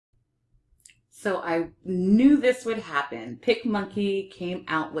So I knew this would happen. PicMonkey came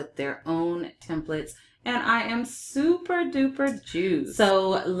out with their own templates and I am super duper juiced.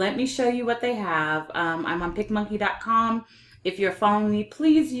 So let me show you what they have. I'm on PicMonkey.com. If you're following me,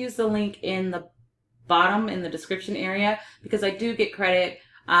 please use the link in the bottom in the description area because I do get credit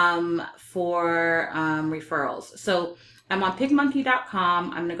for referrals. So I'm on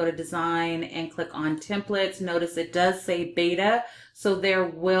PicMonkey.com. I'm going to go to design and click on templates. Notice it does say beta, so there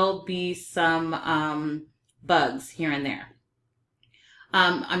will be some bugs here and there.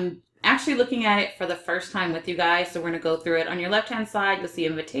 I'm actually looking at it for the first time with you guys, so we're going to go through it. On your left-hand side, you'll see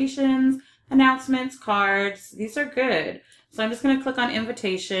invitations, announcements, cards. These are good. So I'm just going to click on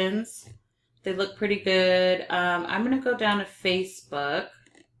invitations. They look pretty good. I'm going to go down to Facebook.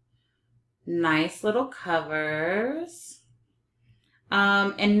 Nice little covers.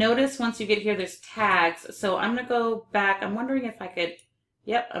 And notice once you get here, there's tags. So I'm going to go back. I'm wondering if I could,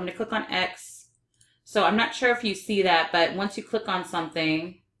 yep, I'm going to click on X. So I'm not sure if you see that, but once you click on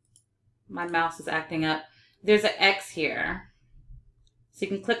something, my mouse is acting up. There's an X here. So you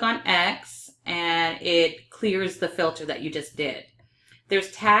can click on X and it clears the filter that you just did.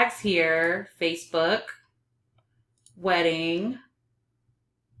 There's tags here, Facebook, wedding.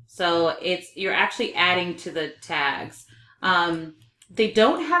 So you're actually adding to the tags. They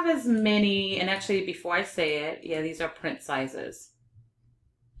don't have as many, and actually before I say it, yeah, these are print sizes.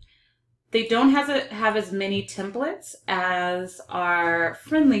 They don't have as many templates as our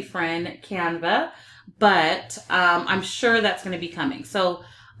friendly friend Canva, but I'm sure that's going to be coming. So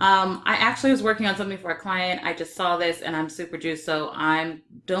I actually was working on something for a client. I just saw this and I'm super juiced, so I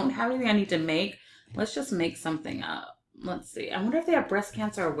don't have anything I need to make. Let's just make something up. Let's see. I wonder if they have breast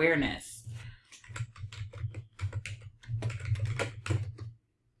cancer awareness.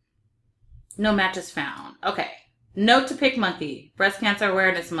 No matches found. Okay. Note to PicMonkey, Breast Cancer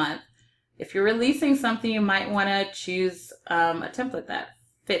Awareness Month. If you're releasing something, you might want to choose a template that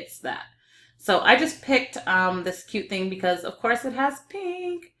fits that. So I just picked this cute thing because, of course, it has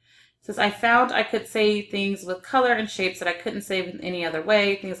pink. It says, I found I could say things with color and shapes that I couldn't say in any other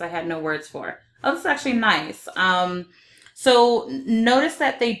way, things I had no words for. Oh, this is actually nice. So notice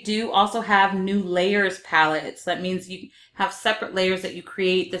that they do also have new layers palettes. That means you have separate layers that you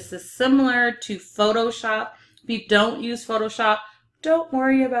create. This is similar to Photoshop. If you don't use Photoshop, don't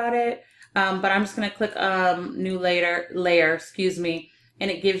worry about it. But I'm just going to click new layer, excuse me,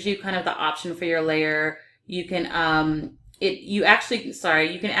 and it gives you kind of the option for your layer. You can you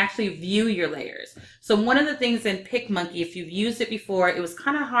can actually view your layers. So one of the things in PicMonkey, if you've used it before, it was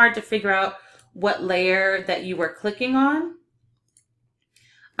kind of hard to figure out what layer that you were clicking on.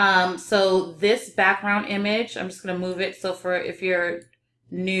 So this background image, I'm just going to move it. So if you're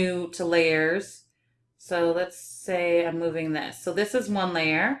new to layers, so let's say I'm moving this. So this is one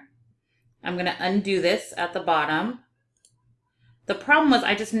layer. I'm going to undo this at the bottom. The problem was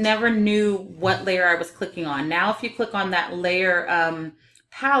I just never knew what layer I was clicking on. Now if you click on that layer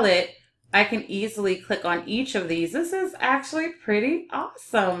palette, I can easily click on each of these. This is actually pretty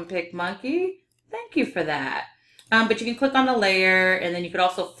awesome, PicMonkey. Thank you for that. But you can click on the layer and then you could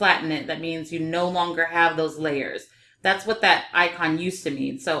also flatten it. That means you no longer have those layers. That's what that icon used to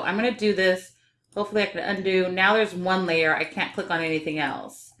mean. So I'm going to do this. Hopefully I can undo. Now there's one layer. I can't click on anything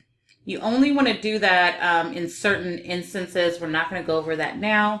else. You only want to do that in certain instances. We're not going to go over that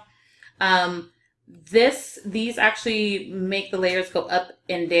now. These actually make the layers go up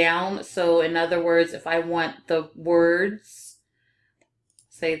and down. So in other words, if I want the words,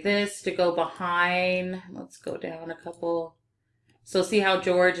 say this, to go behind, let's go down a couple. So see how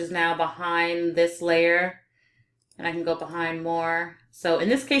George is now behind this layer, and I can go behind more. So in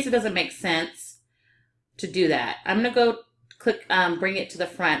this case, it doesn't make sense to do that. I'm going to go click, bring it to the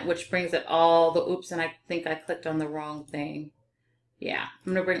front, which brings it all the, oops, and I think I clicked on the wrong thing. Yeah,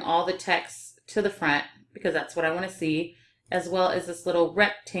 I'm going to bring all the text to the front because that's what I want to see, as well as this little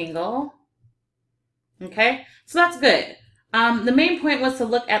rectangle. Okay, so that's good. The main point was to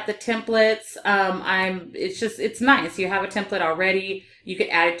look at the templates. It's nice. You have a template already. You could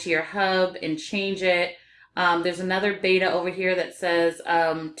add it to your hub and change it. There's another beta over here that says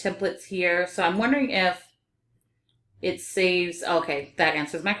templates here. So I'm wondering if it saves. Okay, that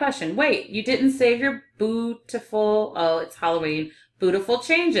answers my question. Wait, you didn't save your beautiful, oh, it's Halloween, beautiful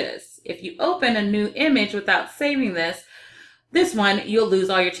changes. If you open a new image without saving this one, you'll lose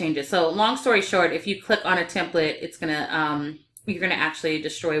all your changes. So long story short, if you click on a template, it's gonna you're gonna actually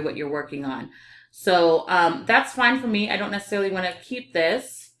destroy what you're working on. So that's fine for me. I don't necessarily want to keep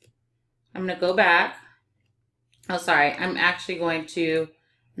this. I'm gonna go back. Oh, sorry. I'm actually going to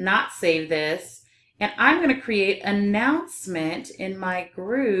not save this. And I'm going to create an announcement in my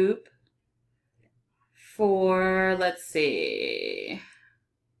group for, let's see.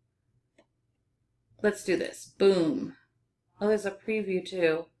 Let's do this. Boom. Oh, there's a preview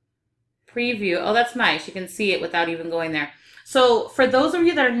too. Preview. Oh, that's nice. You can see it without even going there. So for those of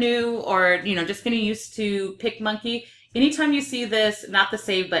you that are new or, just getting used to PicMonkey, anytime you see this, not the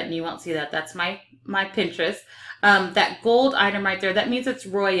save button, you won't see that. That's my Pinterest. That gold item right there, that means it's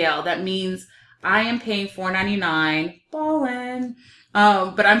Royale. That means I am paying $4.99. Ballin'.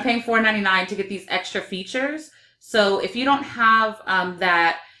 But I'm paying $4.99 to get these extra features. So if you don't have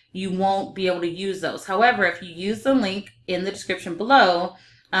that, you won't be able to use those. However, if you use the link in the description below,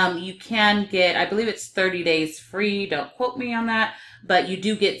 you can get, I believe it's 30 days free. Don't quote me on that, but you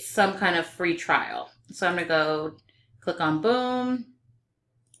do get some kind of free trial. So I'm going to go click on boom.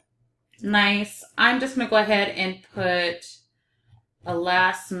 Nice. I'm just going to go ahead and put a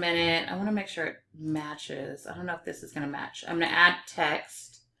last minute. I want to make sure it matches. I don't know if this is going to match. I'm going to add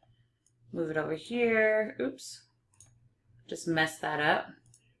text. Move it over here. Oops. Just mess that up.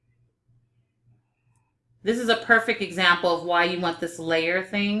 This is a perfect example of why you want this layer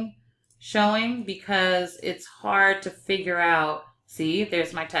thing showing, because it's hard to figure out. See,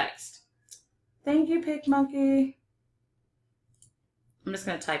 there's my text. Thank you, PicMonkey. I'm just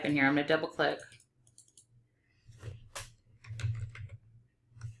going to type in here. I'm going to double click.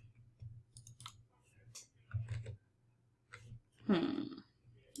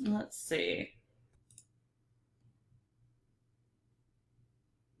 Let's see.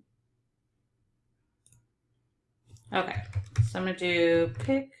 Okay, so I'm going to do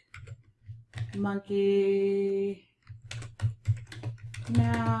PicMonkey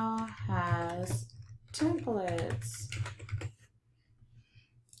now has templates.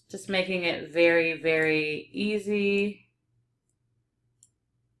 Just making it very, very easy.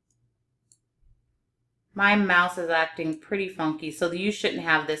 My mouse is acting pretty funky, so you shouldn't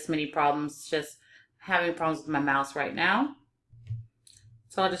have this many problems. Just having problems with my mouse right now.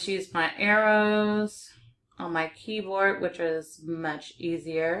 So I'll just use my arrows on my keyboard, which is much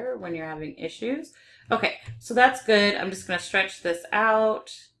easier when you're having issues. Okay, so that's good. I'm just going to stretch this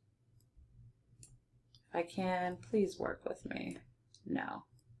out. If I can, please work with me. No.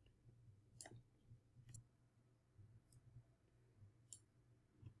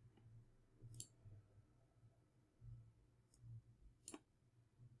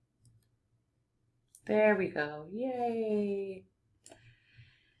 There we go. Yay.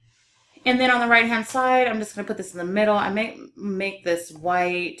 And then on the right hand side, I'm just going to put this in the middle. I may make this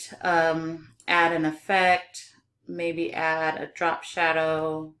white, add an effect, maybe add a drop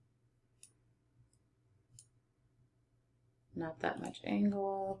shadow. Not that much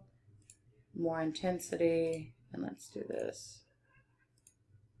angle, more intensity. And let's do this.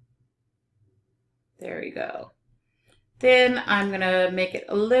 There we go. Then I'm going to make it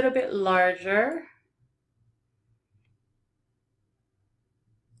a little bit larger.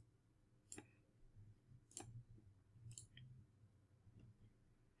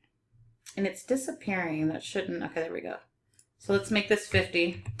 And it's disappearing. That shouldn't. Okay, there we go. So let's make this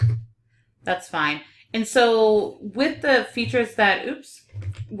 50. That's fine. And so with the features that,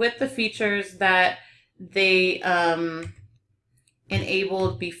 they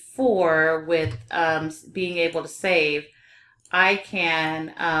enabled before with being able to save, I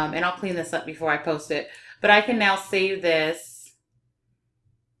can, and I'll clean this up before I post it, but I can now save this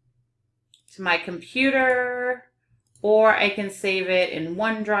to my computer, or I can save it in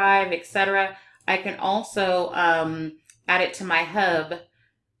OneDrive, etc. I can also add it to my hub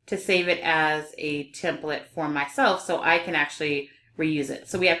to save it as a template for myself, so I can actually reuse it.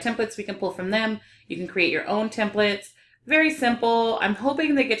 So we have templates we can pull from them. You can create your own templates. Very simple. I'm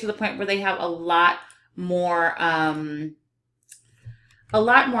hoping they get to the point where they have a lot more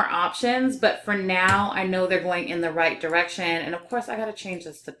options, but for now, I know they're going in the right direction. And of course, I got to change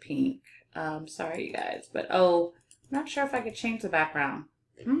this to pink. Sorry, you guys, but oh, I'm not sure if I could change the background.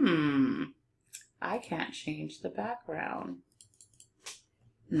 I can't change the background.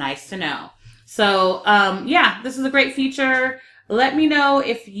 Nice to know. So, yeah, this is a great feature. Let me know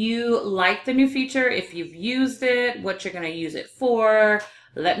if you like the new feature, if you've used it, what you're going to use it for.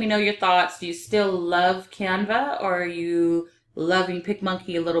 Let me know your thoughts. Do you still love Canva, or are you loving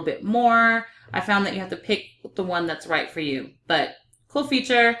PicMonkey a little bit more? I found that you have to pick the one that's right for you. But cool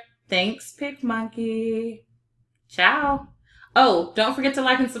feature. Thanks, PicMonkey. Ciao. Oh, don't forget to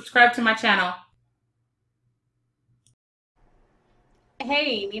like and subscribe to my channel.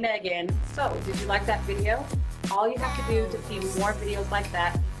 Hey, Nina again. So, did you like that video? All you have to do to see more videos like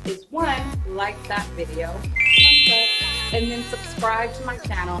that is 1, like that video, and then subscribe to my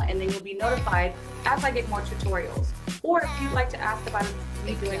channel, and then you'll be notified as I get more tutorials. Or if you'd like to ask about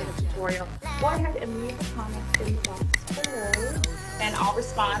me doing a tutorial, go ahead and leave a comment in the box below, and I'll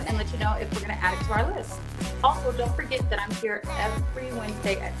respond and let you know if we're going to add it to our list. Also, don't forget that I'm here every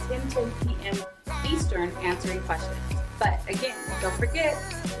Wednesday at 10:10 p.m. Eastern answering questions. But again, don't forget,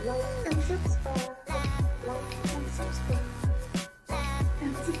 like and subscribe. Like and subscribe.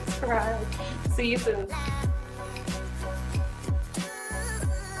 And subscribe. See you soon.